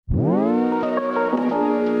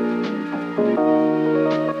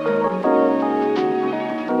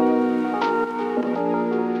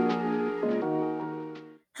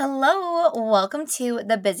Welcome to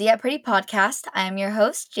the Busy Yet Pretty podcast. I am your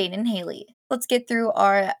host, Jaden Haley. Let's get through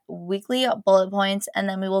our weekly bullet points and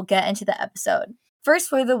then we will get into the episode. First,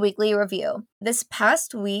 for the weekly review. This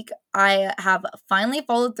past week, I have finally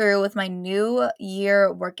followed through with my new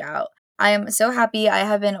year workout. I am so happy. I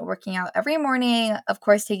have been working out every morning, of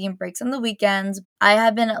course, taking breaks on the weekends. I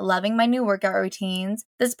have been loving my new workout routines.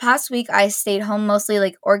 This past week, I stayed home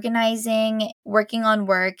mostly organizing, working on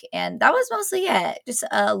work, and that was mostly it. Just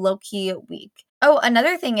a low-key week. Oh,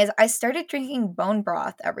 another thing is I started drinking bone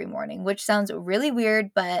broth every morning, which sounds really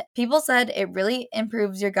weird, but people said it really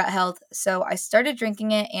improves your gut health. So I started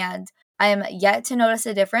drinking it and I am yet to notice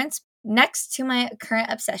a difference. Next to my current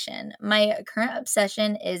obsession. My current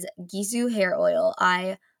obsession is Gisou hair oil.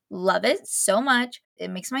 I love it so much. It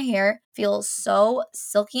makes my hair feel so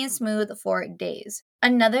silky and smooth for days.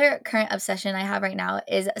 Another current obsession I have right now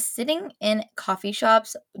is sitting in coffee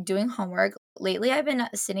shops doing homework. Lately, I've been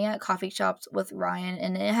sitting at coffee shops with Ryan,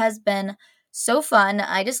 and it has been so fun.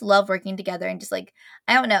 I just love working together and just I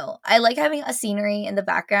don't know. I like having a scenery in the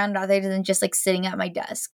background rather than just sitting at my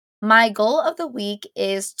desk. My goal of the week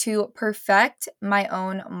is to perfect my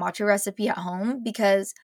own matcha recipe at home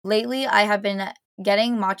because lately I have been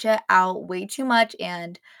getting matcha out way too much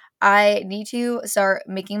and I need to start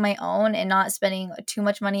making my own and not spending too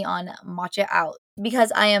much money on matcha out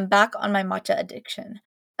because I am back on my matcha addiction.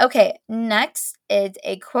 Okay, next is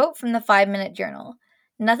a quote from the 5-Minute Journal.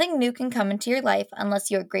 Nothing new can come into your life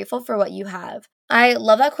unless you're grateful for what you have. I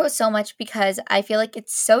love that quote so much because I feel like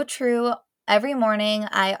it's so true. Every morning,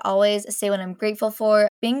 I always say what I'm grateful for.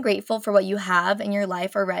 Being grateful for what you have in your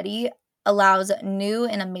life already allows new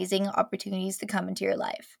and amazing opportunities to come into your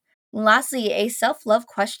life. Lastly, a self-love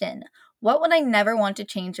question. What would I never want to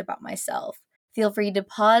change about myself? Feel free to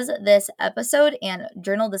pause this episode and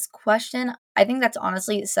journal this question. I think that's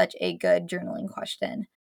honestly such a good journaling question.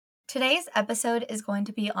 Today's episode is going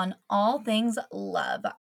to be on all things love.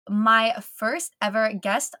 My first ever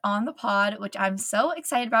guest on the pod, which I'm so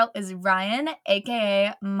excited about, is Ryan,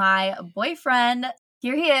 aka my boyfriend.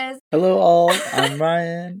 Here he is. Hello all, I'm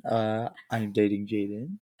Ryan. I'm dating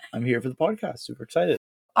Jaden. I'm here for the podcast. Super excited.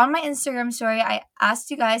 On my Instagram story, I asked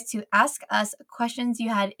you guys to ask us questions you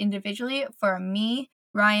had individually for me,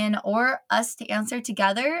 Ryan, or us to answer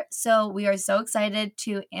together. So we are so excited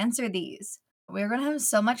to answer these. We're going to have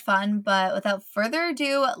so much fun, but without further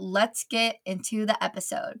ado, let's get into the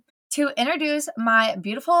episode. To introduce my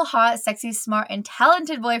beautiful, hot, sexy, smart, and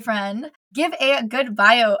talented boyfriend, give a good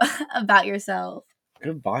bio about yourself.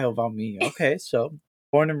 Good bio about me. Okay, so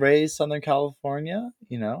born and raised Southern California,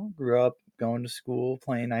 grew up going to school,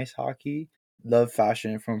 playing ice hockey, love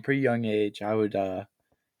fashion from a pretty young age. I would,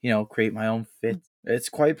 create my own fit. It's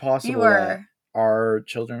quite possible that our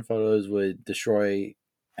children photos would destroy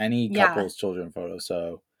any couple's children photos.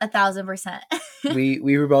 So 1,000%.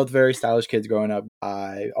 we were both very stylish kids growing up.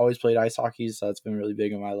 I always played ice hockey, so that's been really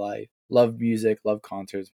big in my life. Love music, love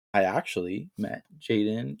concerts. I actually met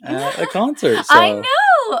Jaden at a concert. So. I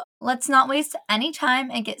know! Let's not waste any time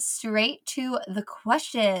and get straight to the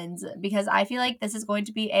questions because I feel like this is going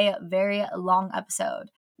to be a very long episode.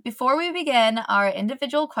 Before we begin our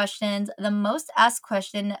individual questions, the most asked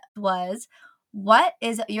question was, what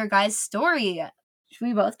is your guys' story? Should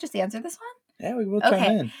we both just answer this one? Yeah, we will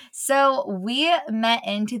chime in. So we met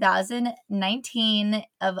in 2019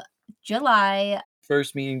 of July.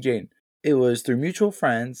 First meeting Jane. It was through mutual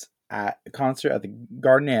friends at a concert at the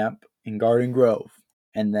Garden Amp in Garden Grove.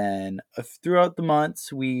 And then throughout the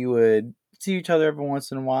months, we would see each other every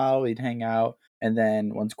once in a while. We'd hang out. And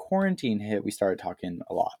then once quarantine hit, we started talking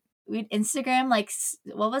a lot. We'd Instagram,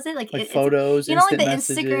 what was it? Photos, the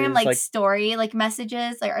Instagram, story,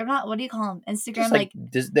 messages. I'm not, what do you call them? Instagram,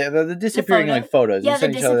 the disappearing photos. Yeah, the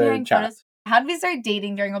disappearing photos. How did we start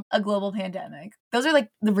dating during a global pandemic? Those are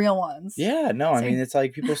the real ones. Yeah, no, I mean, it's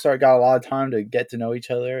people got a lot of time to get to know each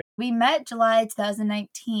other. We met July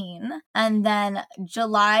 2019, and then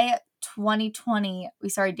July 2020, we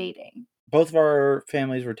started dating. Both of our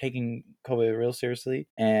families were taking COVID real seriously,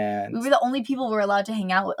 and we were the only people we were allowed to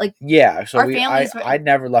hang out with. So I'd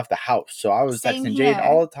never left the house, so I was texting Jade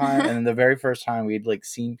all the time. And then the very first time we'd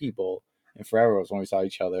seen people in forever was when we saw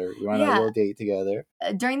each other. We went on a little date together.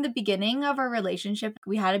 During the beginning of our relationship,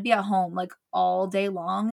 we had to be at home all day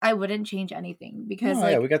long. I wouldn't change anything because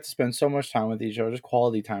we got to spend so much time with each other, just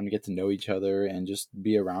quality time to get to know each other and just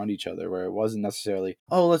be around each other, where it wasn't necessarily,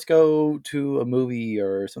 oh, let's go to a movie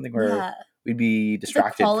or something where we'd be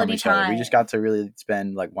distracted from each other. We just got to really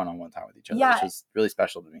spend one-on-one time with each other, which was really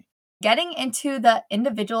special to me. Getting into the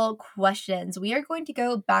individual questions, we are going to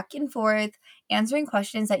go back and forth answering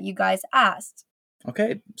questions that you guys asked.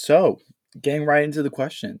 Okay, so getting right into the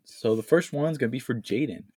questions. So the first one's going to be for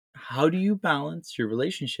Jaden. How do you balance your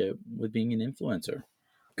relationship with being an influencer?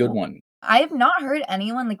 Good one. I have not heard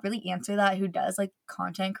anyone like really answer that who does like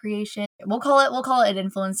content creation. We'll call it an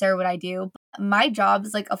influencer, what I do. My job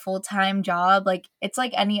is like a full-time job. Like it's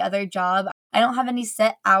like any other job. I don't have any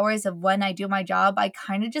set hours of when I do my job. I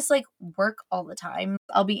kind of just like work all the time.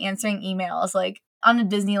 I'll be answering emails like on a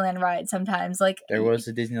Disneyland ride sometimes. Like There was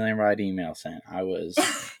a Disneyland ride email sent. I was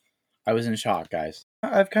in shock, guys.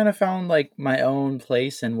 I've kind of found like my own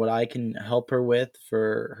place and what I can help her with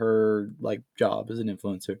for her like job as an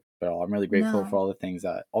influencer. But I'm really grateful for all the things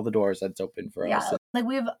all the doors that's open for us. Like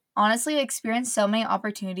we've honestly experienced so many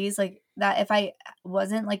opportunities like that. If I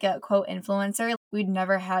wasn't like a quote influencer, we'd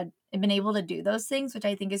never had been able to do those things, which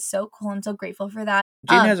I think is so cool. I'm so grateful for that.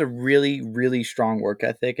 Jaden has a really, really strong work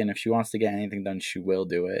ethic, and if she wants to get anything done, she will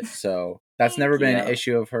do it. So that's never been an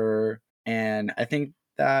issue of her. And I think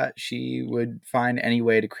that she would find any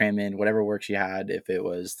way to cram in whatever work she had if it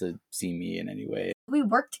was to see me in any way. We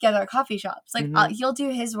work together at coffee shops. Like he'll do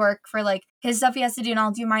his work for like his stuff he has to do and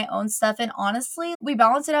I'll do my own stuff. And honestly, we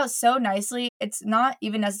balance it out so nicely. It's not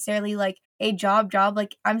even necessarily like a job.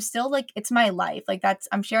 Like I'm still like, it's my life. Like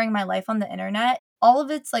I'm sharing my life on the internet. All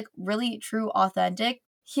of it's like really true, authentic.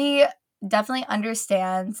 He definitely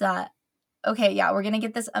understands that, okay, yeah, we're going to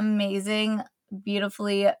get this amazing,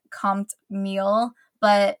 beautifully comped meal.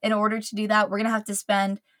 But in order to do that, we're going to have to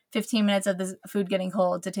spend 15 minutes of this food getting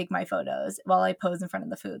cold to take my photos while I pose in front of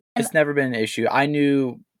the food. It's never been an issue. I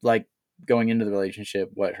knew like going into the relationship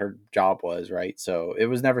what her job was, right? So it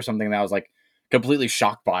was never something that I was like completely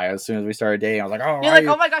shocked by as soon as we started dating. I was like, oh, you're like,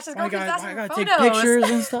 oh my gosh, this girl keeps asking I for gotta photos. take pictures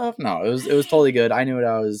and stuff. No, it was totally good. I knew what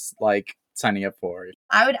I was like signing up for.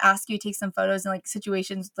 I would ask you to take some photos in like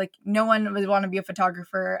situations like no one would want to be a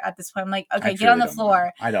photographer at this point. I'm like, okay, get on the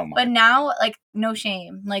floor. I don't mind. But now, like, no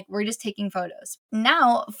shame. Like, we're just taking photos.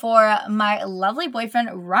 Now, for my lovely boyfriend,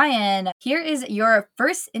 Ryan, here is your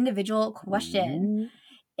first individual question.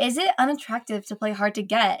 Ooh. Is it unattractive to play hard to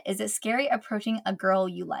get? Is it scary approaching a girl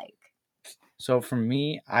you like? So for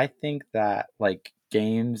me, I think that like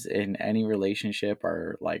games in any relationship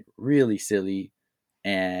are like really silly.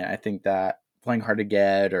 And I think that playing hard to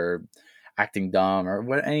get or acting dumb or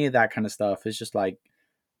what any of that kind of stuff is just like,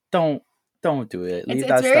 don't do it. Leave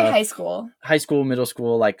that very stuff. High school, middle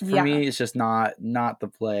school. Like for me, it's just not the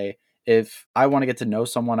play. If I want to get to know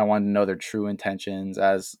someone, I want to know their true intentions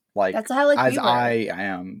as like, that's how, like, as I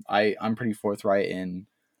am. I'm pretty forthright in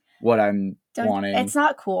what I'm wanting. It's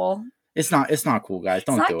not cool. It's not cool, guys.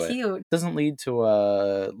 Don't do it. Cute. It doesn't lead to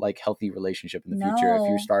a like healthy relationship in the future if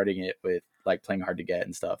you're starting it with like playing hard to get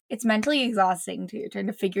and stuff. It's mentally exhausting too, trying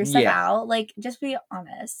to figure stuff out. Like, just be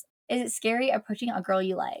honest. Is it scary approaching a girl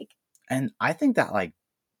you like? And I think that like,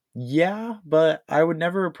 yeah, but I would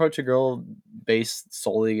never approach a girl based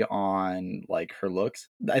solely on like her looks.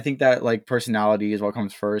 I think that like personality is what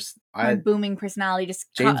comes first. My booming personality just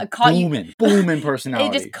caught you. Booming personality.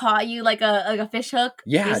 It just caught you like a fish hook.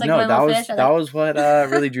 Yeah, just, like, no, that was what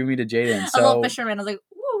really drew me to Jaden. So a little fisherman. I was like,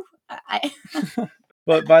 woo.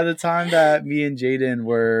 But by the time that me and Jaden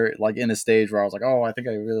were like in a stage where I was like, oh, I think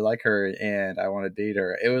I really like her and I want to date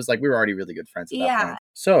her, it was like we were already really good friends at that point.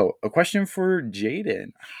 So a question for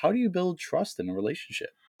Jaden. How do you build trust in a relationship?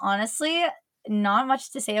 Honestly, not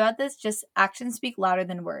much to say about this. Just actions speak louder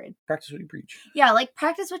than words. Practice what you preach. Yeah, like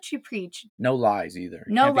practice what you preach. No lies either.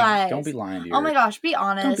 No lies. Don't be lying to your... Oh my gosh, be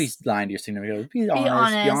honest. Don't be lying to your significant other. Be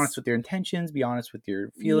honest. Be honest with your intentions. Be honest with your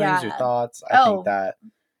feelings, your thoughts. I think that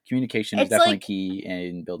communication is definitely like, key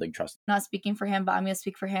in building trust. Not speaking for him, but I'm going to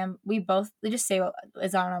speak for him. We just say what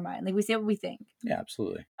is on our mind. Like, we say what we think. Yeah,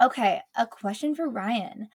 absolutely. Okay, a question for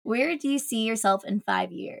Ryan. Where do you see yourself in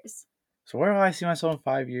 5 years? So where do I see myself in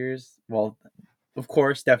 5 years? Well, of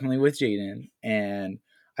course, definitely with Jaden. And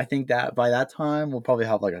I think that by that time, we'll probably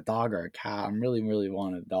have like a dog or a cat. I'm really, really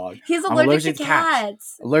want a dog. He's allergic to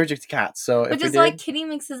cats. Allergic to cats. So which is like Kitty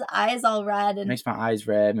makes his eyes all red. And makes my eyes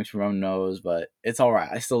red, makes my own nose, but it's all right.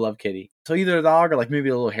 I still love Kitty. So either a dog or like maybe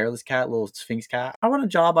a little hairless cat, a little Sphinx cat. I want a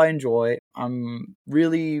job I enjoy. I'm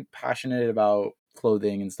really passionate about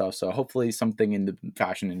clothing and stuff, so hopefully something in the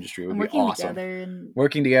fashion industry would be awesome.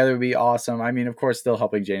 Working together would be awesome. I mean, of course, still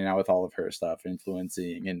helping Jane out with all of her stuff,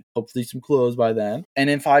 influencing, and hopefully some clothes by then. And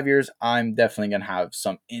in 5 years, I'm definitely gonna have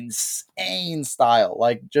some insane style,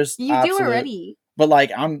 like just you absolute, do already. But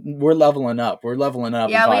like we're leveling up. We're leveling up.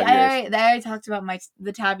 Yeah, in 5 years. I already talked about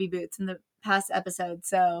the tabby boots in the past episode.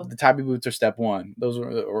 So the tabby boots are step one. Those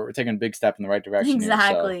we're taking a big step in the right direction.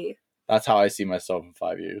 Exactly. Here, so that's how I see myself in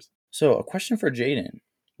 5 years. So, a question for Jaden.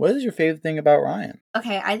 What is your favorite thing about Ryan?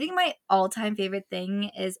 Okay, I think my all-time favorite thing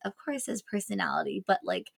is, of course, his personality. But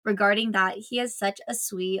like regarding that, he has such a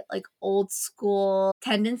sweet, like old school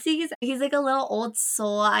tendencies. He's like a little old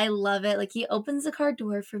soul. I love it. Like he opens the car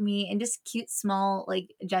door for me and just cute, small like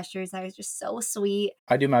gestures that are just so sweet.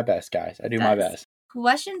 I do my best, guys. I do my best.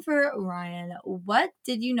 Question for Ryan: what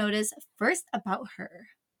did you notice first about her?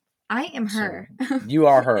 I am her. So, you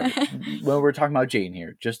are her. Well, we're talking about Jane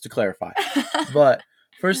here, just to clarify. But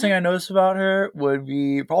first thing I noticed about her would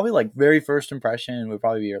be probably like very first impression would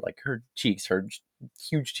probably be her cheeks, her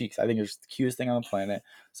huge cheeks. I think it's the cutest thing on the planet.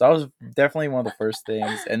 So that was definitely one of the first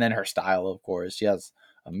things. And then her style, of course. She has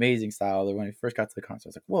amazing style. When we first got to the concert, I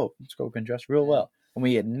was like, whoa, this girl can dress real well. When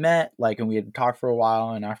we had met, and we had talked for a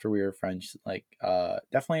while, and after we were friends,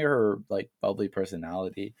 definitely her bubbly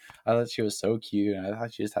personality. I thought she was so cute, and I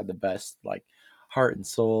thought she just had the best heart and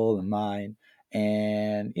soul and mind,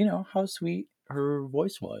 and how sweet her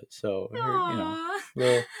voice was. So her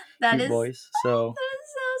little cute voice. So that is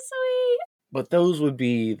so sweet. But those would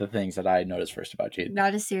be the things that I noticed first about Jaden.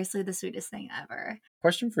 That is seriously the sweetest thing ever.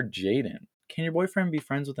 Question for Jaden: can your boyfriend be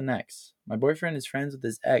friends with an ex? My boyfriend is friends with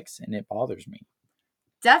his ex, and it bothers me.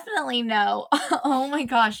 Definitely no. Oh my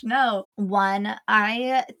gosh, no. One,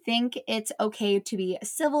 I think it's okay to be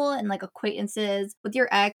civil and acquaintances with your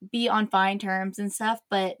ex, be on fine terms and stuff,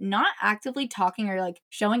 but not actively talking or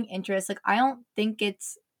showing interest. I don't think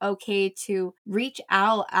it's okay to reach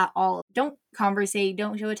out at all. Don't conversate,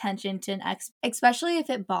 don't show attention to an ex, especially if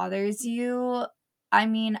it bothers you. I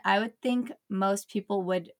mean, I would think most people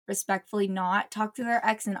would respectfully not talk to their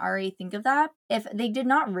ex and already think of that. If they did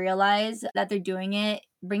not realize that they're doing it,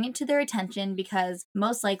 bring it to their attention, because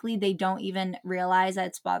most likely they don't even realize that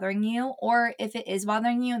it's bothering you. Or if it is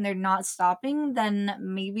bothering you and they're not stopping, then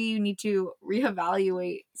maybe you need to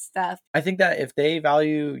reevaluate stuff. I think that if they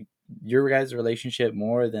value your guys' relationship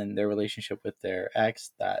more than their relationship with their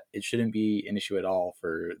ex, that it shouldn't be an issue at all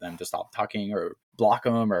for them to stop talking or block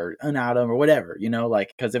them or unadd them or whatever,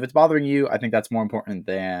 because if it's bothering you, I think that's more important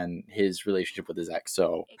than his relationship with his ex.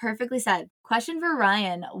 So perfectly said. Question for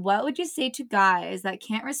Ryan: what would you say to guys that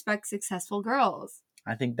can't respect successful girls?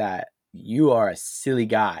 I think that you are a silly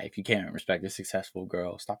guy if you can't respect a successful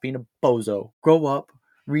girl. Stop being a bozo. Grow up.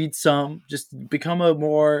 Read some, just become a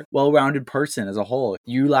more well-rounded person as a whole.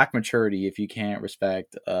 You lack maturity if you can't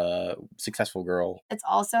respect a successful girl. It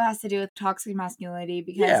also has to do with toxic masculinity,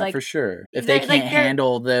 because for sure. If they can't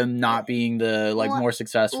handle them not being the more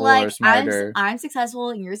successful or smarter. I'm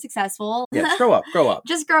successful and you're successful. Yeah, just grow up. Grow up.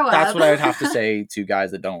 Just grow up. That's what I would have to say to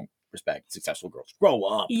guys that don't respect successful girls. Grow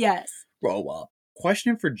up. Yes. Grow up.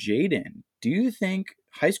 Question for Jaden: do you think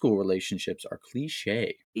high school relationships are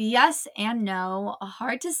cliche? Yes and no.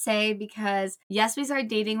 Hard to say, because yes, we started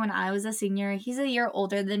dating when I was a senior. He's a year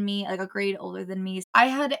older than me, a grade older than me. I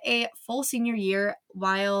had a full senior year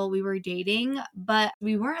while we were dating, but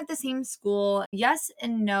we weren't at the same school. Yes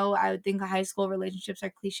and no. I would think high school relationships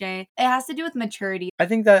are cliche. It has to do with maturity. I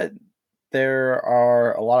think that there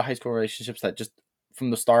are a lot of high school relationships that just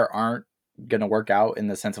from the start aren't gonna work out, in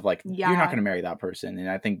the sense of you're not gonna marry that person, and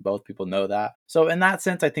I think both people know that. So in that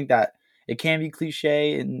sense, I think that it can be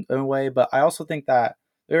cliche in a way, but I also think that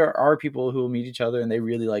there are people who will meet each other and they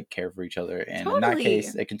really care for each other, and in that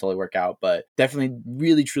case it can totally work out. But definitely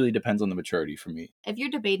really truly depends on the maturity for me. If you're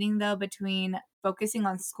debating though between focusing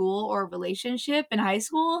on school or relationship in high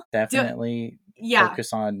school, definitely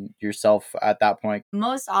focus on yourself at that point.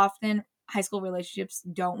 Most often high school relationships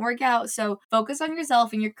don't work out, so focus on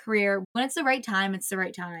yourself and your career. When it's the right time, it's the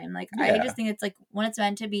right time. I just think it's when it's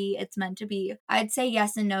meant to be, it's meant to be. I'd say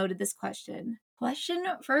yes and no to this question. Question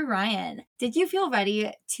for Ryan: did you feel ready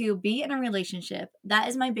to be in a relationship? That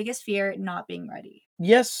is my biggest fear, not being ready.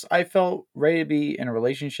 Yes, I felt ready to be in a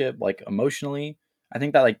relationship, emotionally. I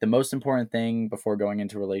think that the most important thing before going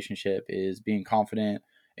into a relationship is being confident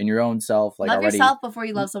in your own self. Love yourself before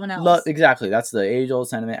you love someone else. Exactly. That's the age-old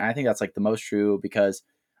sentiment. And I think that's the most true, because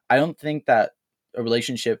I don't think that a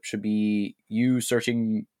relationship should be you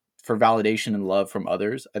searching for validation and love from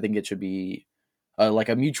others. I think it should be a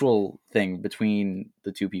mutual thing between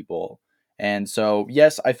the two people. And so,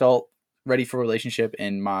 yes, I felt ready for a relationship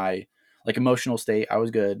in my emotional state. I was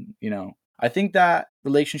good. I think that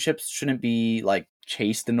relationships shouldn't be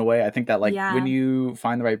chased in a way. I think that when you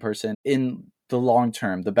find the right person in the long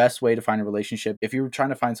term, the best way to find a relationship, if you're trying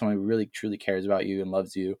to find someone who really truly cares about you and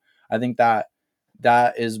loves you, I think that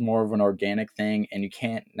is more of an organic thing, and you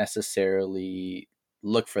can't necessarily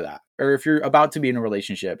look for that. Or if you're about to be in a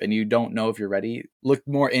relationship and you don't know if you're ready, look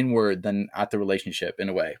more inward than at the relationship in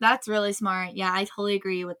a way. That's really smart. Yeah, I totally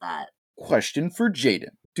agree with that. Question for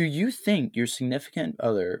Jaden: do you think your significant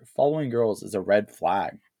other following girls is a red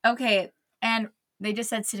flag? Okay, and they just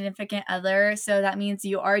said significant other, so that means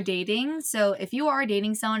you are dating. So if you are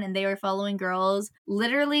dating someone and they are following girls,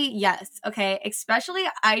 literally, yes. Okay, especially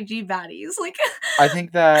IG baddies. Like, I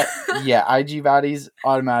think that, yeah, IG baddies,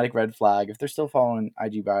 automatic red flag. If they're still following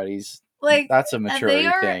IG baddies, like that's a they maturity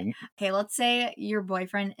are thing. okay. Let's say your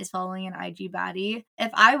boyfriend is following an IG baddie.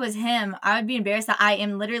 If I was him, I would be embarrassed that I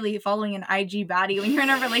am literally following an IG baddie when you're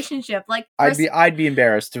in a relationship. Like, I'd be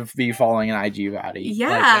embarrassed to be following an IG baddie.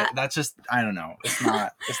 Yeah. Like, that's just, I don't know. It's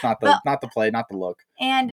not But- not the play, not the look.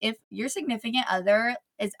 And if your significant other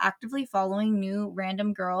is actively following new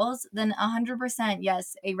random girls, then 100%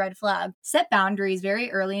 yes, a red flag. Set boundaries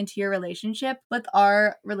very early into your relationship. With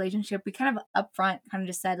our relationship, we kind of upfront kind of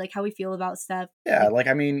just said like how we feel about stuff. Yeah, like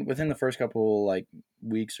I mean, within the first couple like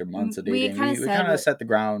weeks or months of We dating, kinda we said kind of what- set the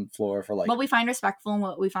ground floor for like What we find respectful and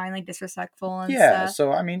what we find like disrespectful and yeah. stuff.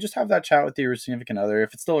 So I mean, just have that chat with your significant other.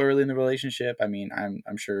 If it's still early in the relationship, I mean, I'm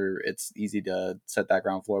sure it's easy to set that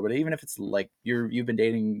ground floor. But even if it's like you've been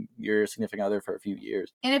dating your significant other for a few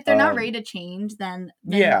years, And if they're not ready to change, then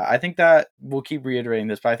yeah, I think that we'll keep reiterating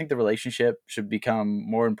this, but I think the relationship should become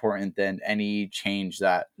more important than any change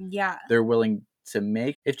that yeah. they're willing to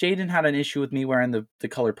make. If Jaden had an issue with me wearing the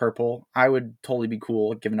color purple, I would totally be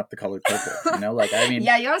cool giving up the color purple. You know, like I mean,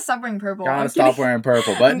 yeah, you gotta stop wearing purple. gotta I'm stop kidding. wearing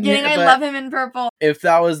purple. But I'm kidding. I but love him in purple. if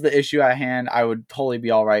that was the issue at hand, I would totally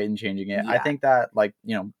be all right in changing it. I Yeah. think that like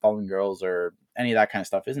following girls or any of that kind of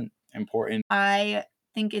stuff isn't important. I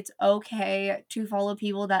think it's okay to follow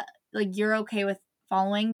people that like you're okay with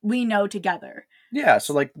following. We know together. Yeah,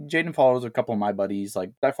 so like Jaden follows a couple of my buddies.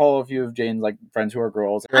 Like I follow a few of Jaden's like friends who are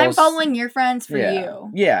girls. I'm following your friends for yeah.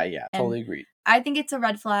 you. Yeah, And totally agree. I think it's a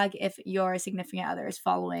red flag if your significant other is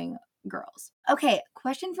following girls. Okay,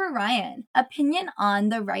 question for Ryan. Opinion on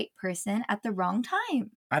the right person at the wrong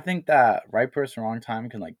time. I think that right person, wrong time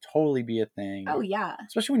can like totally be a thing. Oh yeah.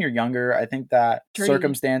 Especially when you're younger. I think that Maturity.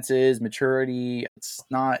 circumstances, maturity, it's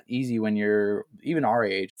not easy when you're even our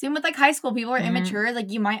age. Same with like high school, people are Mhm. immature.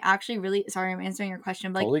 Like you might actually really sorry, I'm answering your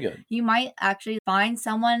question, but like Totally good. you might actually find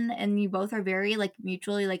someone and you both are very like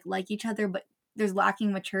mutually like each other, but there's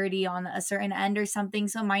lacking maturity on a certain end or something,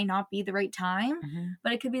 so it might not be the right time,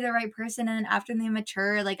 but it could be the right person. And then after they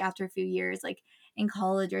mature, like after a few years, like in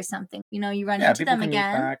college or something, you run into people them can meet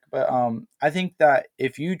again. back, but I think that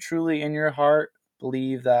if you truly in your heart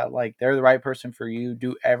believe that like they're the right person for you,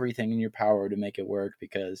 do everything in your power to make it work,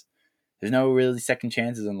 because there's no really second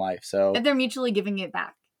chances in life. So If they're mutually giving it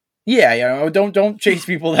back. yeah, don't chase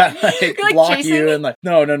people that like, like block chasing? you and like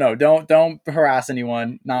no, don't harass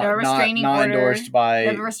anyone. Not endorsed by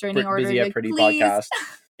Busy at like, Pretty please. Podcast.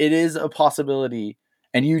 It is a possibility,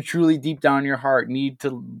 and you truly deep down in your heart need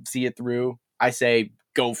to see it through. I say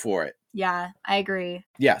go for it. Yeah, I agree.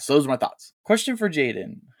 Yeah, so those are my thoughts. Question for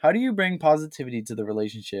Jaden: how do you bring positivity to the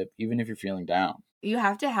relationship, even if you're feeling down? You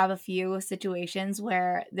have to have a few situations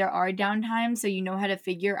where there are downtimes, so you know how to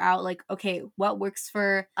figure out like, okay, what works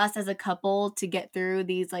for us as a couple to get through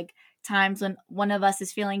these like times when one of us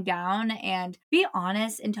is feeling down, and be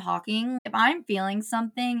honest in talking. If I'm feeling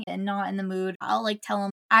something and not in the mood, I'll like tell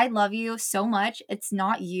him I love you so much. It's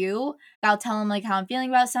not you. I'll tell him like how I'm feeling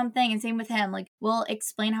about something, and same with him. Like we'll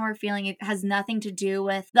explain how we're feeling. It has nothing to do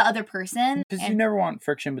with the other person. Because you never want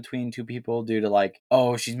friction between two people due to like,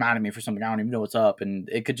 oh, she's mad at me for something, I don't even know what's up, and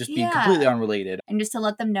it could just be completely unrelated. And just to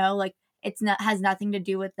let them know like has nothing to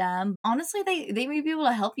do with them. Honestly, they may be able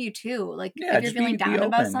to help you too. Like if you're feeling down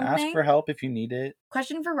about something. Ask for help if you need it.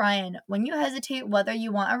 Question for Ryan. When you hesitate whether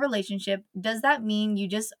you want a relationship, does that mean you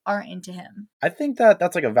just aren't into him? I think that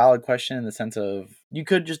that's like a valid question in the sense of you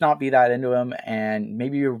could just not be that into him, and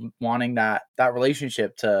maybe you're wanting that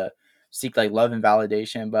relationship to seek like love and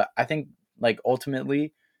validation. But I think like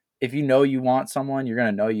ultimately, if you know you want someone, you're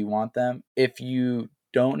going to know you want them. If you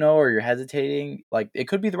don't know or you're hesitating, like it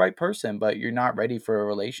could be the right person, but you're not ready for a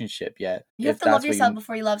relationship yet. You have to love yourself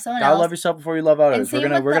before you love someone else. Gotta love yourself before you love others. We're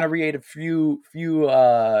gonna create a few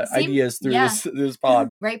ideas through this pod.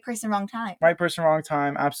 Right person, wrong time. Right person, wrong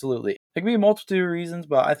time. Absolutely. There can be a multitude of reasons,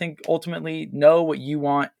 but I think ultimately know what you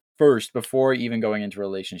want first before even going into a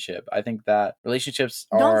relationship. I think that relationships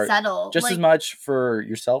are just as much for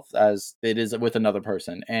yourself as it is with another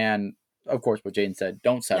person. And of course, what Jaden said,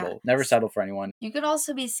 don't settle. Yeah. Never settle for anyone. You could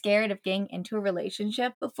also be scared of getting into a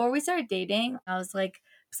relationship. Before we started dating, I was like,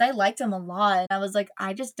 because I liked him a lot. I was like,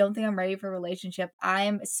 I just don't think I'm ready for a relationship.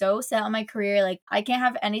 I'm so set on my career. Like, I can't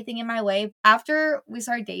have anything in my way. After we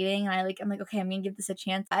started dating, I'm like, okay, I'm going to give this a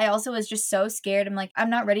chance. I also was just so scared. I'm like,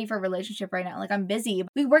 I'm not ready for a relationship right now. Like, I'm busy.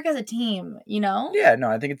 We work as a team, Yeah,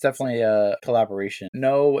 no, I think it's definitely a collaboration.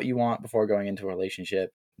 Know what you want before going into a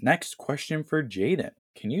relationship. Next question for Jaden.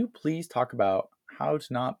 Can you please talk about how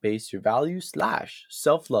to not base your value /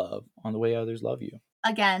 self-love on the way others love you.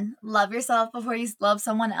 Again, love yourself before you love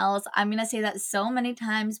someone else. I'm going to say that so many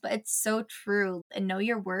times, but it's so true. And know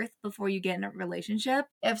your worth before you get in a relationship.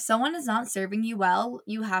 If someone is not serving you well,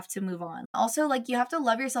 you have to move on. Also, like, you have to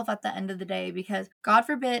love yourself at the end of the day, because God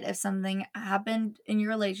forbid if something happened in your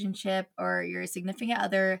relationship or your significant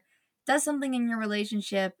other does something in your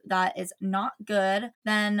relationship that is not good,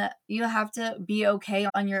 then you have to be okay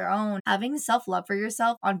on your own. Having self-love for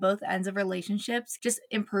yourself on both ends of relationships just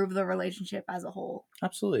improve the relationship as a whole.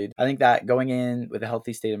 Absolutely. I think that going in with a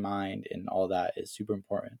healthy state of mind and all that is super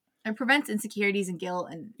important. It prevents insecurities and guilt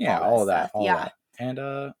and all that. Yeah. And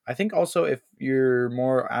I think also if you're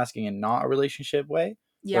more asking in not a relationship way,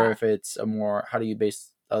 or if it's a more, how do you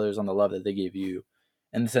base others on the love that they give you,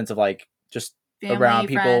 in the sense of like just Family, around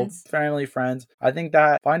people, friends. family, friends. I think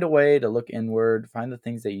that find a way to look inward, find the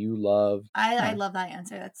things that you love. I love that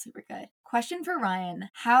answer. That's super good. Question for Ryan.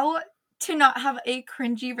 How to not have a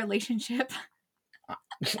cringy relationship?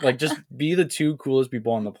 Like, just be the two coolest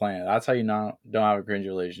people on the planet. That's how you don't have a cringe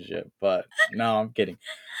relationship. But no, I'm kidding.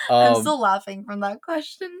 I'm still laughing from that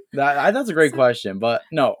question. That's a great question. But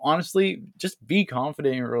no, honestly, just be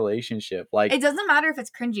confident in your relationship. Like, it doesn't matter if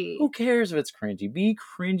it's cringy. Who cares if it's cringy? Be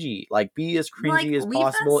cringy. Like, be as cringy as we've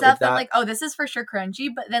possible. Done stuff that like, oh, this is for sure cringy,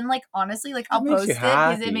 but then like honestly, like I'll post it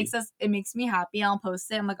because it makes me happy. I'll post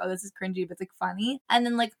it. I'm like, oh, this is cringy, but it's like funny. And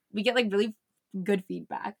then like we get like really good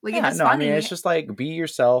feedback. Like, if it's funny. I mean, it's just like, be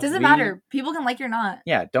yourself. Doesn't matter. People can like you or not.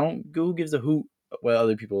 Yeah, who gives a hoot what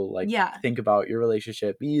other people think about your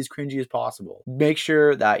relationship. Be as cringy as possible. Make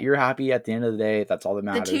sure that you're happy at the end of the day. That's all that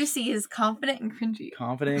matters. The 2 C's, confident and cringy.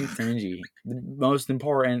 Confident and cringy. The most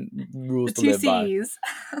important rules to live by. 2 C's.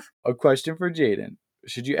 A question for Jaden.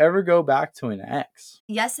 Should you ever go back to an ex?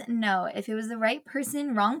 Yes and no. If it was the right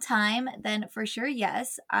person, wrong time, then for sure,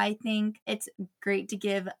 yes. I think it's great to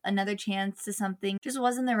give another chance to something just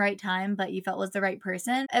wasn't the right time, but you felt was the right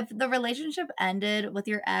person. If the relationship ended with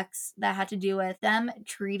your ex that had to do with them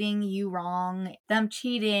treating you wrong, them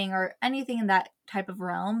cheating, or anything in that type of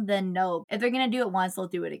realm, then no. If they're gonna do it once, they'll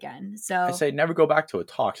do it again. So I say never go back to a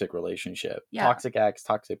toxic relationship. Yeah. Toxic ex,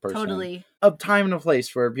 toxic person. Totally. A time and a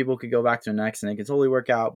place where people could go back to an ex and it can totally work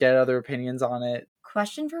out. Get other opinions on it.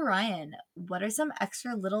 Question for Ryan. What are some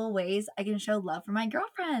extra little ways I can show love for my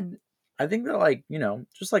girlfriend? I think that, like,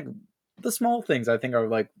 just like the small things I think are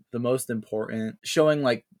like the most important. Showing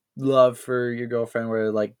like love for your girlfriend,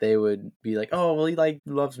 where like they would be like, oh well, he like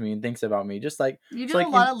loves me and thinks about me, just like you do a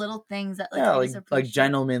lot of little things that like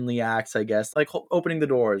gentlemanly acts, I guess, like opening the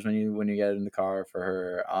doors when you get in the car for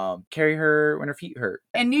her, carry her when her feet hurt.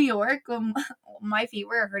 In New York, my feet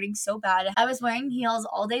were hurting so bad. I was wearing heels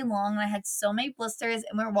all day long and I had so many blisters,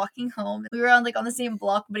 and we were walking home. We were on the same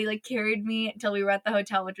block, but he carried me until we were at the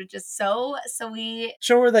hotel, which was just so sweet.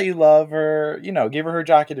 Show her that you love her, give her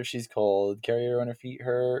jacket if she's cold, carry her when her feet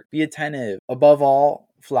hurt, be attentive. Above all,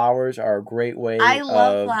 flowers are a great way of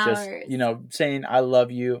flowers. Just, saying I love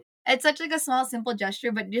you. It's such a small, simple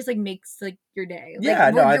gesture, but it just makes your day.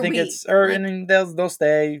 Yeah, I think it's and then they'll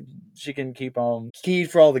stay. She can keep them. Key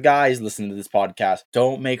for all the guys listening to this podcast: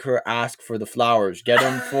 don't make her ask for the flowers. Get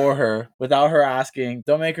them for her without her asking.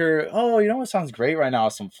 Don't make her. Oh, you know what sounds great right now?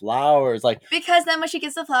 Some flowers, because then when she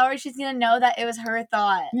gets the flowers, she's gonna know that it was her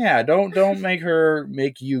thought. Yeah, don't make her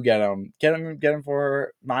make you get them. Get them for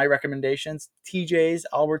her. My recommendations: TJ's,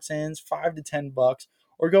 Albertsons, $5 to $10.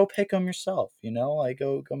 Or go pick them yourself, go make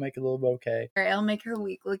a little bouquet. It'll make her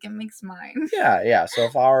week. Look, it makes mine. Yeah. So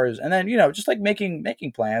flowers, and then just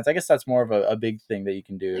making plans. I guess that's more of a big thing that you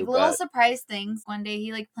can do. Little surprise things. One day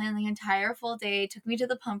he planned the entire full day. Took me to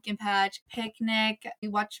the pumpkin patch, picnic. We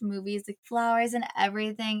watched movies, flowers and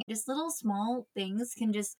everything. Just little small things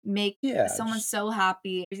can just make someone so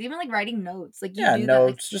happy. There's even writing notes. You do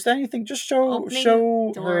notes, just anything. Just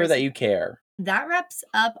show her that you care. That wraps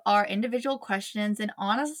up our individual questions, and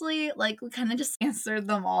honestly, we kind of just answered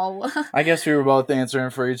them all. I guess we were both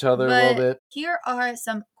answering for each other a little bit. Here are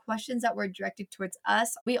some questions that were directed towards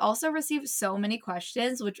us. We also received so many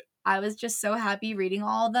questions, which I was just so happy reading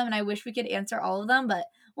all of them, and I wish we could answer all of them, but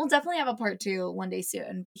we'll definitely have a part 2 one day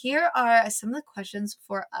soon. Here are some of the questions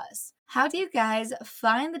for us. How do you guys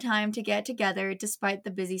find the time to get together despite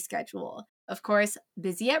the busy schedule? Of course,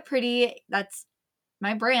 Busy Yet Pretty, that's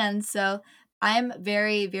my brand, so I'm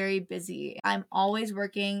very, very busy. I'm always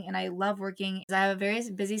working and I love working. I have a very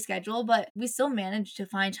busy schedule, but we still manage to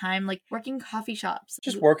find time, working coffee shops.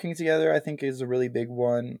 Just working together, I think, is a really big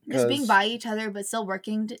one. Just being by each other, but still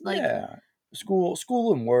working. Yeah.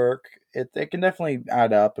 School and work, it can definitely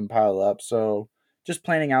add up and pile up. So just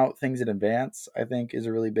planning out things in advance, I think, is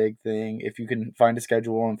a really big thing. If you can find a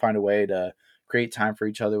schedule and find a way to create time for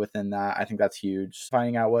each other within that. I think that's huge.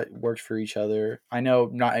 Finding out what works for each other. I know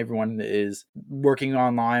not everyone is working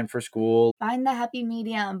online for school. Find the happy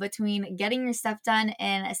medium between getting your stuff done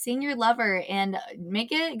and seeing your lover and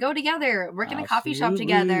make it go together. Work in a coffee shop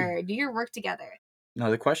together. Do your work together.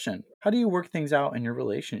 Another question. How do you work things out in your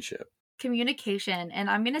relationship? Communication.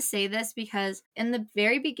 And I'm going to say this because in the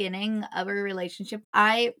very beginning of a relationship,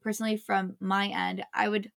 I personally, from my end, I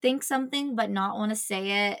would think something but not want to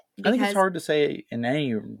say it. I think it's hard to say in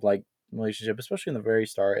any like relationship, especially in the very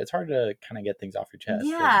start. It's hard to kind of get things off your chest.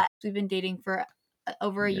 Yeah. We've been dating for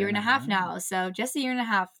over a year and a half now. So just a year and a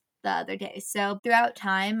half the other day. So throughout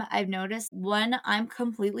time, I've noticed when I'm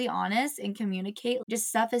completely honest and communicate, just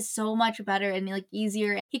stuff is so much better and like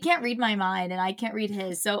easier. He can't read my mind and I can't read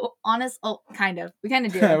his. So honest, kind of. We kind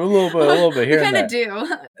of do. a little bit here. We kind of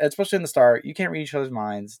do. Especially in the start, you can't read each other's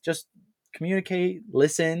minds. Just communicate,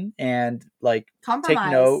 listen, and like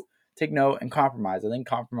compromise. Take note and compromise. I think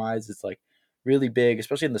compromise is like really big,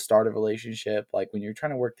 especially in the start of a relationship. Like when you're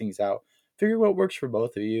trying to work things out, figure what works for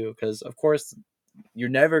both of you. Because of course, you're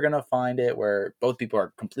never going to find it where both people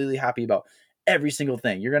are completely happy about every single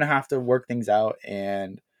thing. You're going to have to work things out.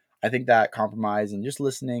 And I think that compromise and just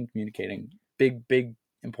listening, communicating, big,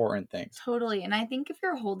 important things. Totally. And I think if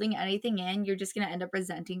you're holding anything in, you're just going to end up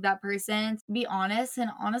resenting that person. Be honest.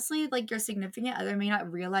 And honestly, like your significant other may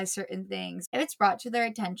not realize certain things. If it's brought to their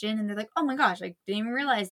attention and they're like, oh my gosh, I didn't even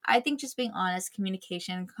realize. I think just being honest,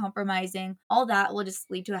 communication, compromising, all that will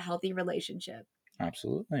just lead to a healthy relationship.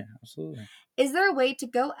 Absolutely. Is there a way to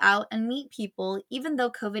go out and meet people even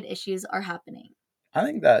though COVID issues are happening? I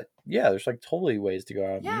think that, there's like totally ways to go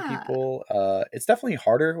out and meet people. It's definitely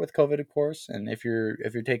harder with COVID, of course. And if you're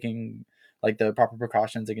taking like the proper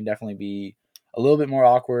precautions, it can definitely be a little bit more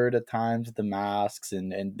awkward at times with the masks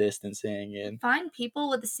and distancing. And find people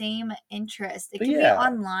with the same interest. It can be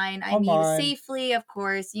online. I mean, safely, of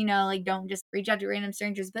course. Like don't just reach out to random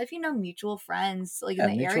strangers. But if you know mutual friends, like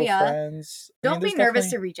in the area, friends, don't be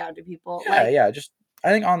nervous to reach out to people. Just I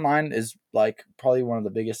think online is like probably one of the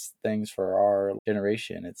biggest things for our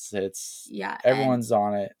generation. It's everyone's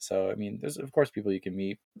on it. So I mean, there's of course people you can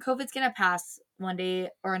meet. COVID's gonna pass one day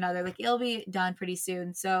or another. Like it'll be done pretty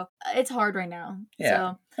soon. So it's hard right now.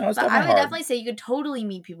 Yeah. So but I would definitely say you could totally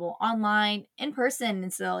meet people online, in person,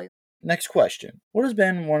 and so. Next question. What has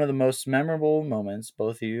been one of the most memorable moments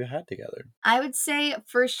both of you had together? I would say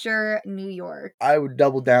for sure New York. I would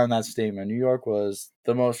double down that statement. New York was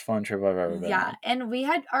the most fun trip I've ever been on. Yeah, and we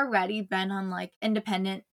had already been on like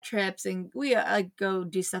independent trips and we like go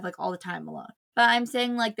do stuff like all the time alone. But I'm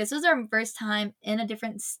saying like this was our first time in a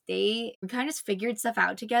different state. We kind of just figured stuff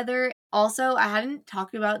out together. Also, I hadn't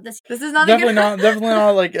talked about this. This is not definitely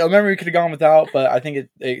not like a memory could have gone without, but I think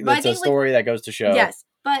it's a story that goes to show. Yes.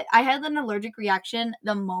 But I had an allergic reaction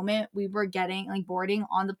the moment we were boarding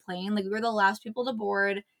on the plane. Like we were the last people to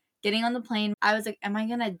board. Getting on the plane, I was like, am I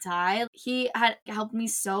gonna die? He had helped me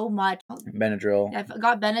so much. Benadryl. I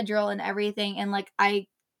got Benadryl and everything. And like I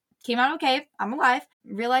came out okay. I'm alive.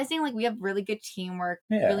 Realizing like we have really good teamwork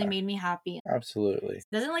really made me happy. Absolutely.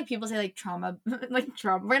 Doesn't like people say like trauma, like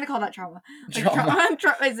trauma. We're gonna call that trauma. Like,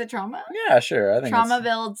 trauma. Is it trauma? Yeah, sure. I think trauma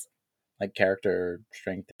builds like character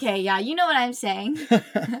strength. Okay, yeah, you know what I'm saying.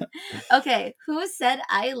 Okay, who said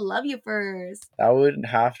I love you first? That would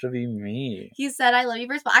have to be me. He said I love you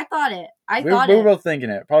first, but I thought it. We were both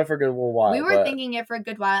thinking it, probably for a good little while. We were thinking it for a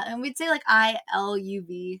good while, and we'd say like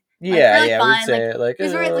I-L-U-V. Yeah, we'd say it like,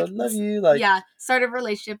 love you, like start of a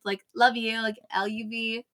relationship, like love you, like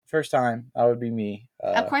L-U-V. First time, that would be me.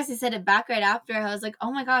 Of course, he said it back right after. I was like,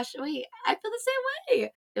 oh my gosh, wait, I feel the same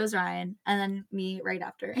way. It was Ryan, and then me right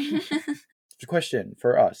after. Question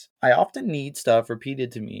for us. I often need stuff repeated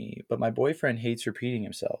to me, but my boyfriend hates repeating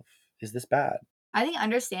himself. Is this bad? I think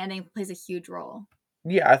understanding plays a huge role.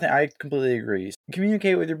 Yeah, I completely agree.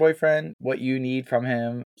 Communicate with your boyfriend what you need from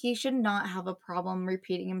him. He should not have a problem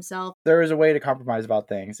repeating himself. There is a way to compromise about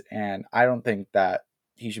things, and I don't think that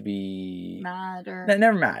he should be mad or...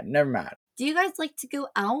 Never mad. Do you guys like to go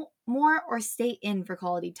out more or stay in for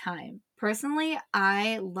quality time? Personally,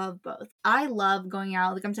 I love both. I love going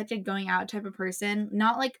out. Like, I'm such a going out type of person.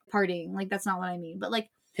 Not like partying. Like, that's not what I mean. But like...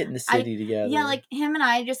 hitting the city together. Yeah, like him and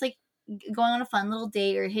I just like going on a fun little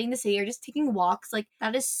date or hitting the city or just taking walks. Like,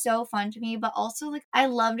 that is so fun to me. But also, like, I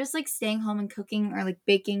love just like staying home and cooking or like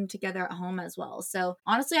baking together at home as well. So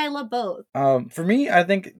honestly, I love both. For me, I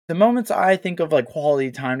think the moments I think of like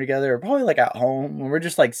quality time together are probably like at home when we're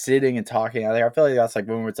just like sitting and talking. I feel like that's like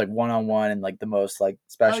when it's like one-on-one and like the most like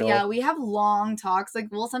special. Oh yeah, we have long talks. Like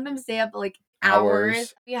we'll sometimes stay up like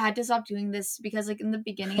hours. We had to stop doing this because like in the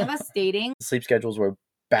beginning of us dating, sleep schedules were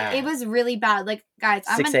bad. It was really bad. Like, guys,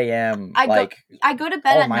 6 a.m. I go to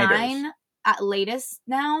bed at all-nighters. 9 at latest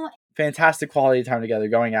now. Fantastic quality time together,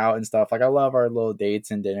 going out and stuff. Like, I love our little dates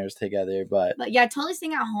and dinners together, but yeah, totally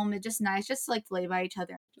staying at home is just nice, just to like lay by each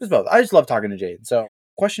other. just both. I just love talking to Jade. So,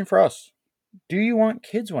 question for us: do you want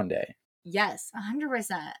kids one day? Yes,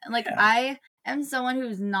 100%. Like, Yeah. I am someone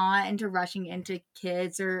who's not into rushing into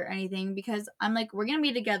kids or anything because I'm like, we're gonna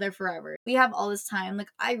be together forever. We have all this time. Like,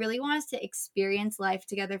 I really want us to experience life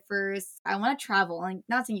together first. I want to travel. Like,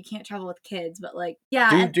 not saying you can't travel with kids, but like,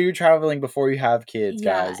 yeah. Do traveling before you have kids,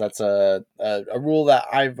 guys. Yeah. That's a rule that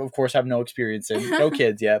I, of course, have no experience in. No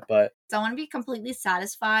kids yet, but So I want to be completely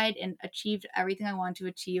satisfied and achieved everything I want to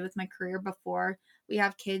achieve with my career before we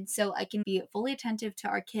have kids, so I can be fully attentive to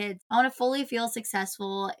our kids. I want to fully feel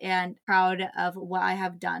successful and proud of what I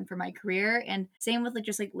have done for my career, and same with like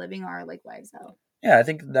just like living our like lives out. yeah, I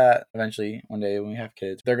think that eventually one day when we have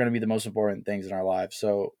kids, they're going to be the most important things in our lives.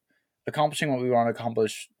 So accomplishing what we want to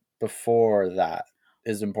accomplish before that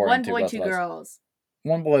is important. One boy, to both two of us. girls.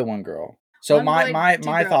 One boy, one girl. So One boy, my two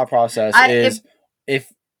my girls. thought process is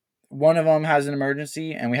if one of them has an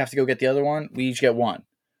emergency and we have to go get the other one, we each get one.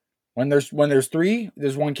 When there's three,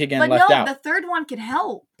 there's one kid getting left out. But no, the third one can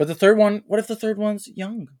help. But the third one, what if the third one's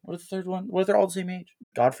young? What if they're all the same age?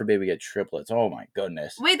 God forbid we get triplets. Oh my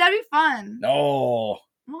goodness. Wait, that'd be fun. No.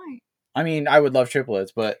 Why? I mean, I would love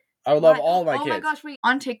triplets, but I would love all my kids. Oh my gosh, wait.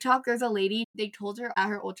 On TikTok, there's a lady, they told her at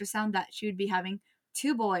her ultrasound that she would be having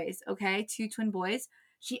 2 boys, okay? 2 twin boys.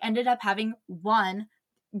 She ended up having 1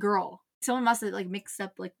 girl. Someone must have like mixed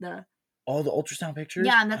up like the ultrasound pictures?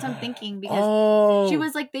 Yeah, and that's what I'm thinking because she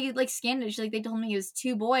was like, they like scanned it. She like, they told me it was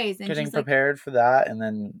 2 boys. And getting she's prepared for that, and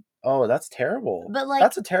then, that's terrible. But like,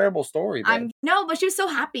 that's a terrible story, babe. No, but she was so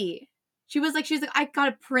happy. She was like, I got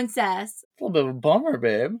a princess. A little bit of a bummer,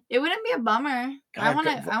 babe. It wouldn't be a bummer. God, I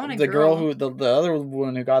want a the girl who the other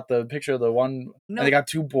one who got the picture of the one. No. And they got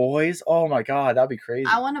 2 boys. Oh my god, that'd be crazy.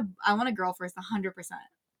 I want a girl first, 100%.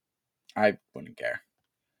 I wouldn't care.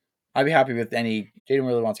 I'd be happy with any. Jaden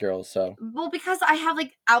really wants girls, so. Well, because I have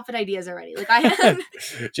like outfit ideas already. Like I have.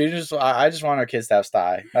 Jaden I just want our kids to have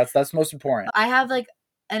style. That's most important. I have like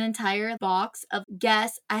an entire box of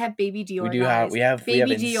I have baby Dior. We have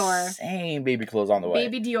Dior. Insane baby clothes on the way.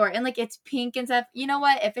 Baby Dior, and like it's pink and stuff. You know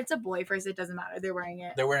what? If it's a boy first, it doesn't matter. They're wearing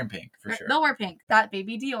it. They're wearing pink for sure. They'll wear pink. That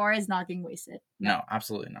baby Dior is not getting wasted. No,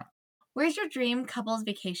 absolutely not. Where's your dream couple's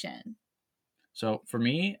vacation? So for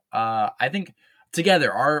me, I think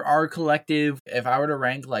together, our collective, if I were to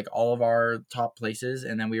rank like all of our top places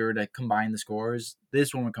and then we were to combine the scores,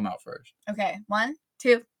 this one would come out first. Okay, 1,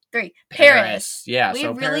 2, 3. Paris. Yeah, we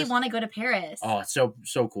really want to go to Paris. Oh, it's so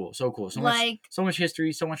cool, so cool. So much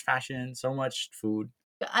history, so much fashion, so much food.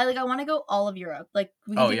 I want to go all of Europe. Like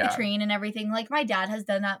we can take the train and everything. Like my dad has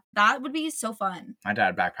done that. That would be so fun. My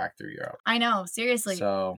dad backpacked through Europe. I know, seriously.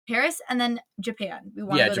 So Paris and then Japan. We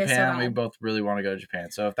want to go Japan. There so we both really want to go to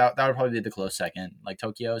Japan. So if that would probably be the close second. Like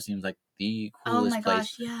Tokyo seems like the coolest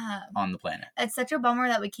place on the planet. It's such a bummer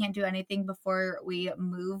that we can't do anything before we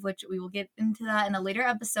move, which we will get into that in a later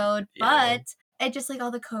episode. Yeah. But it's just like all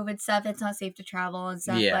the COVID stuff. It's not safe to travel and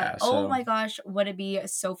stuff. Yeah. But, oh my gosh, would it be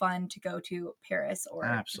so fun to go to Paris or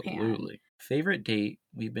Absolutely. Japan. Favorite date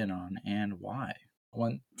we've been on and why?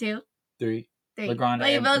 1, 2, 3. Le Grande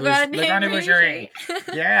Boucherie.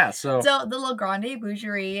 Yeah. So the Le Grande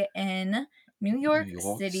Boucherie in New York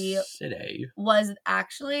City was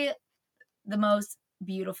actually the most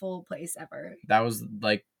beautiful place ever. That was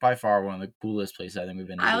like by far one of the coolest places I think we've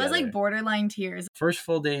been to. I was like borderline tears. First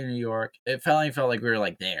full day in New York, it felt like we were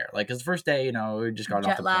like there. Like, cause the first day, we just got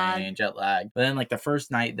off the plane, jet lag. But then like the first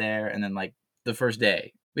night there, and then like the first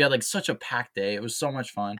day, we had like such a packed day. It was so much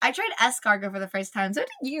fun. I tried escargot for the first time. So did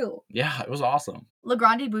you. Yeah, it was awesome. Le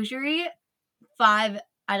Grande Boucherie, 5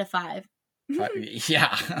 out of 5.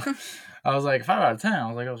 Yeah. I was like 5 out of 10.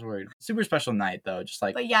 I was worried. Super special night though, just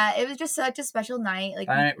like. But yeah, it was just such a special night. Like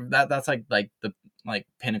that's like the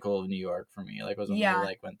pinnacle of New York for me. Like was when we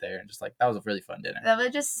went there and just like that was a really fun dinner. That was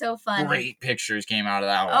just so fun. Great pictures came out of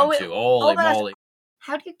that one too. Holy moly!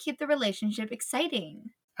 How do you keep the relationship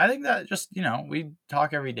exciting? I think that just we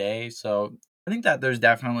talk every day, so I think that there's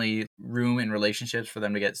definitely room in relationships for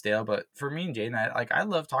them to get stale. But for me and Jaden, I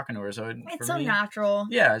love talking to her, so it's so natural.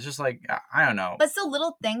 Yeah, it's just like I don't know. But still,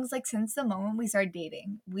 little things like since the moment we started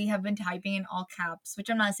dating, we have been typing in all caps, which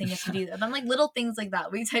I'm not saying you have to do that. But I'm like little things like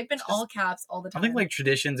that. We type in all caps all the time. I think like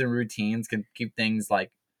traditions and routines can keep things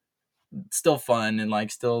like still fun and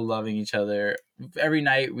like still loving each other. Every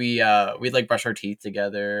night we'd like brush our teeth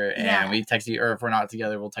together and we text or if we're not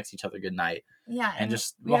together, we'll text each other good night. Yeah. And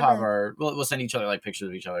just we'll send each other like pictures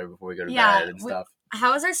of each other before we go to bed and stuff.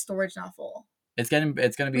 How is our storage not full?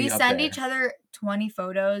 It's gonna be We up send there. each other 20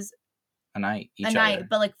 photos a night each a other. night,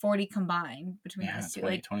 but like 40 combined between Yeah, us two.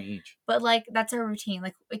 20, Like 20 each. But like that's our routine.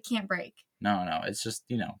 Like it can't break. No, it's just,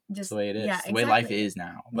 it's Just the way it is. yeah, It's the way life exactly. is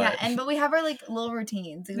now. Yeah, But but we have our like little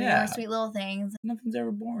routines. Like, we do our Yeah. sweet little things. nothing's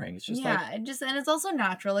ever boring. It's just Yeah, and it's also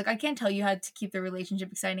natural. Like I can't tell you how to keep the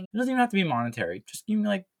relationship exciting. it doesn't even have to be monetary. Just give me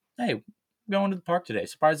like, hey, going to the park today.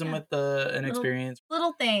 Surprise them Yeah. with an experience.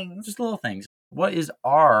 Little things. Just little things. What is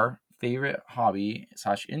our favorite hobby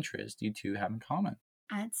 / interest you two have in common?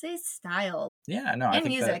 I'd say style. Yeah, no, I And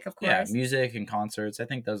think music, that, of Yeah, course. music and concerts. I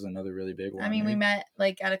think that's another really big one. I mean, we met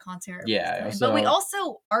like at a concert. Yeah, recently. so- But we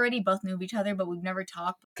also already both knew of each other, but we've never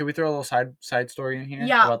talked. Could we throw a little side story in here?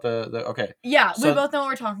 Yeah. About the okay. Yeah, we So, both know what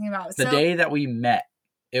we're talking about. The So day that we met,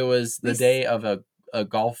 it was the We s- day of a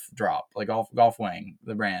golf drop, like golf wing,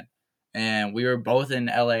 the brand. And we were both in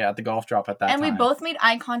LA at the golf drop at that time. and we both made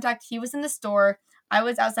eye contact. He was in the store. I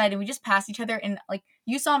was outside, and we just passed each other. And like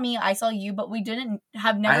you saw me, I saw you, but we didn't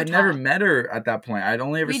have never. I had never met her at that point. I'd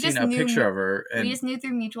only ever We seen just a knew- picture of her. And We just knew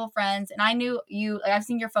through mutual friends, and I knew you. Like, I've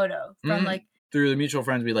seen your photo from Mhm. like. through the mutual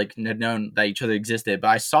friends, we like had known that each other existed. But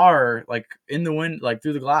I saw her like in the wind, like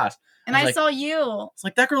through the glass. And I I was saw you. It's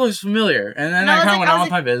like, that girl looks familiar. And then And I I was kind of like- went I on was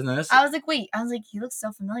with my business. I was like, wait. I was like, he looks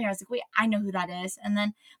so familiar. I was like, wait, I know who that is. And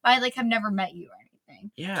then, but I like have never met you or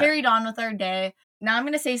anything. Yeah. Carried on with our day. Now I'm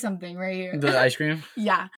gonna say something right here. The ice cream.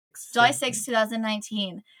 Yeah. July 6,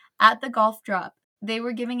 2019, at the golf drop, they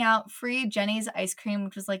were giving out free Jenny's ice cream,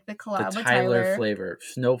 which was like the collab The with Tyler Tyler. flavor,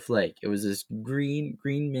 snowflake. It was this green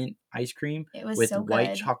mint ice cream It was with so white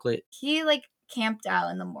good. chocolate. He like camped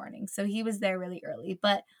out in the morning, so he was there really early.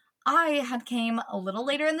 But I had came a little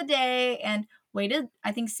later in the day and waited,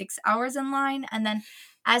 I think, 6 hours in line. And then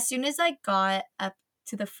as soon as I got up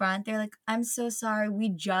to the front, they're like, I'm so sorry, we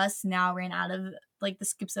just now ran out of like the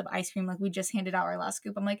scoops of ice cream. Like we just handed out our last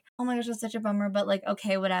scoop. I'm like, oh my gosh, that's such a bummer, but like,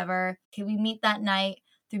 okay, whatever. Okay, we meet that night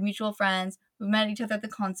through mutual friends. We met each other at the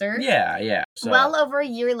concert. Yeah. So Well over a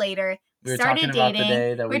year later, we were started talking about dating. the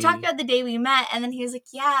day that we were talking about the day we met, and then he was like,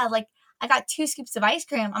 yeah, like I got 2 scoops of ice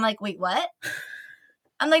cream. I'm like, wait, what?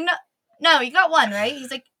 I'm like, no, you got one, right?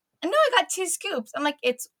 He's like, no, I got 2 scoops. I'm like,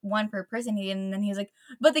 it's one per person. And then he was like,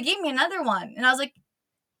 but they gave me another one. And I was like,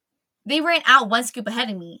 they ran out 1 scoop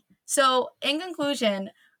ahead of me. So in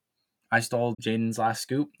conclusion, I stole Jaden's last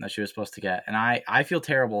scoop that she was supposed to get, and I feel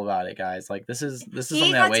terrible about it, guys. Like this is He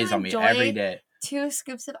something got that to weighs on me enjoy every day. 2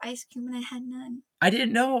 scoops of ice cream and I had none. I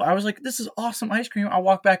didn't know. I was like, this is awesome ice cream. I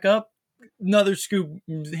walk back up, another scoop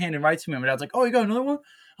handed right to me. My dad's like, oh, you got another one?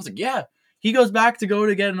 I was like, yeah. He goes back to go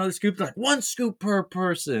to get another scoop. They're like, 1 scoop per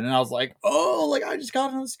person. And I was like, oh, like I just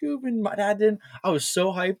got another scoop and my dad didn't. I was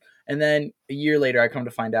so hyped. And then a year later, I come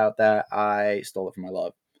to find out that I stole it from my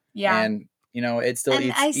love. Yeah. And, it still And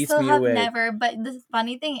eats I still me have away. never, but the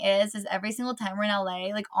funny thing is every single time we're in LA,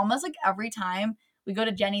 like almost like every time we go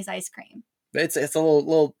to Jenny's ice cream. It's a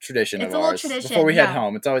little tradition It's of a little ours. tradition, Before we head yeah.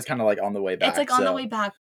 home, it's always kind of like on the way back. It's like on the way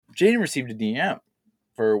back. Jaden received a DM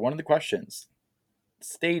for one of the questions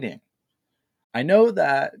stating, I know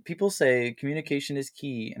that people say communication is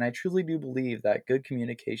key, and I truly do believe that good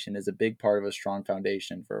communication is a big part of a strong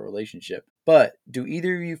foundation for a relationship. But do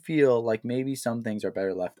either of you feel like maybe some things are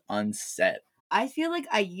better left unsaid? I feel like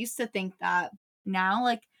I used to think that. Now,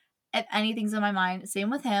 like, if anything's on my mind, same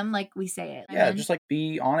with him, like, we say it. Yeah, just like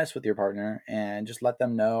be honest with your partner and just let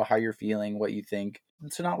them know how you're feeling, what you think,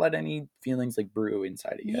 to not let any feelings like brew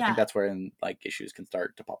inside of you. I Yeah. think that's where like issues can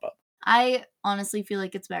start to pop up. I honestly feel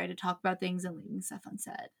like it's better to talk about things and leaving stuff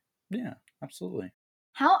unsaid. Yeah, absolutely.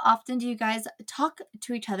 How often do you guys talk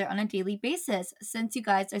to each other on a daily basis since you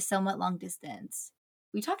guys are somewhat long distance?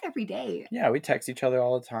 We talk every day. Yeah, we text each other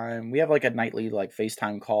all the time. We have like a nightly like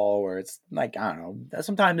FaceTime call where it's like, I don't know,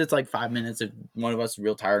 sometimes it's like 5 minutes if one of us is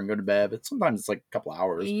real tired and go to bed, but sometimes it's like a couple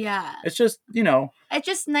hours. Yeah. It's just, It's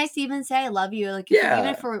just nice to even say I love you. Like, Yeah.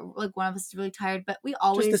 even if we're like one of us is really tired, but we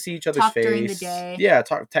always just to see each other's talk face during the day. Yeah,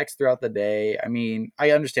 text throughout the day. I mean,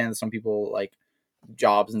 I understand that some people like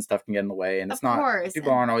jobs and stuff can get in the way, and it's Of not course,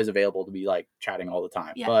 people and- aren't always available to be like chatting all the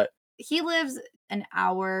time. Yeah. But He lives an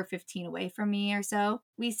hour 15 away from me or so.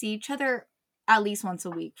 We see each other at least once a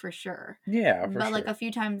week for sure. yeah, for But sure. like a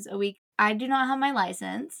few times a week. I do not have my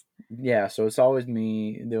license. Yeah, so it's always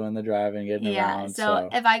me doing the driving, getting Yeah. around. So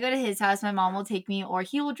if I go to his house, my mom will take me or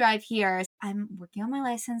he will drive here. I'm working on my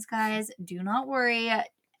license, guys. Do not worry.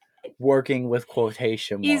 working with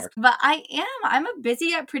quotation marks. But I am. I'm a busy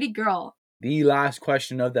yet pretty girl. The last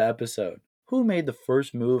question of the episode. Who made the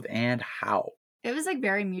first move and how? It was like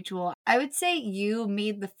very mutual. I would say you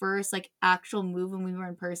made the first like actual move when we were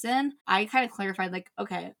in person. I kind of clarified like,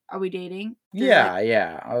 okay, are we dating?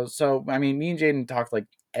 Yeah. So, I mean, me and Jaden talked like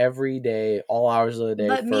every day, all hours of the day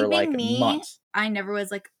But for me like being me, months. I never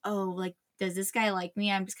was like, oh, like, does this guy like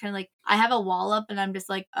me? I'm just kind of like, I have a wall up and I'm just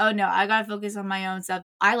like, oh no, I gotta focus on my own stuff.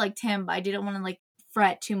 I liked him, but I didn't want to like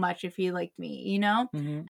fret too much if he liked me, you know?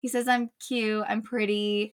 Mm-hmm. He says I'm cute, I'm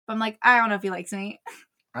pretty, but I'm like, I don't know if he likes me.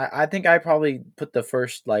 I think I probably put the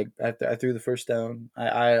first, like, I threw the first stone.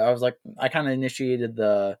 I was like, I kind of initiated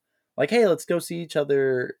the, like, hey, let's go see each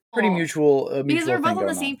other. Pretty Cool. mutual Because mutual we're both thing on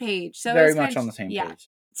the going same on. page. So Very it's much kind on of, the same yeah. page.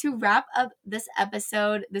 To wrap up this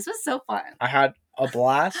episode, this was so fun. I had a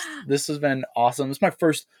blast. This has been awesome. It's my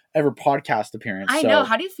first ever podcast appearance. I so know.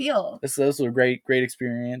 How do you feel? This was a great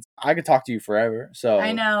experience. I could talk to you forever. So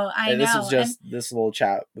I know. this was just this little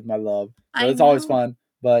chat with my love. So it's always fun.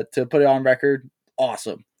 But to put it on record,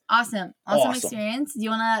 awesome. Awesome experience. Do you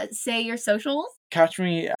want to say your socials? Catch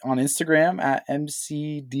me on Instagram at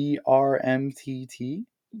MCDRMTT.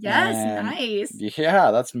 Yes, nice.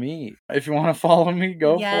 Yeah, that's me. If you want to follow me,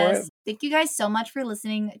 go for it. Thank you guys so much for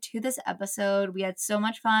listening to this episode. We had so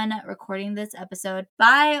much fun recording this episode.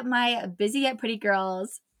 Bye, my busy yet pretty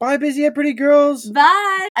girls. Bye, busy yet pretty girls.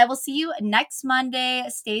 Bye. I will see you next Monday.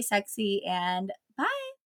 Stay sexy and bye.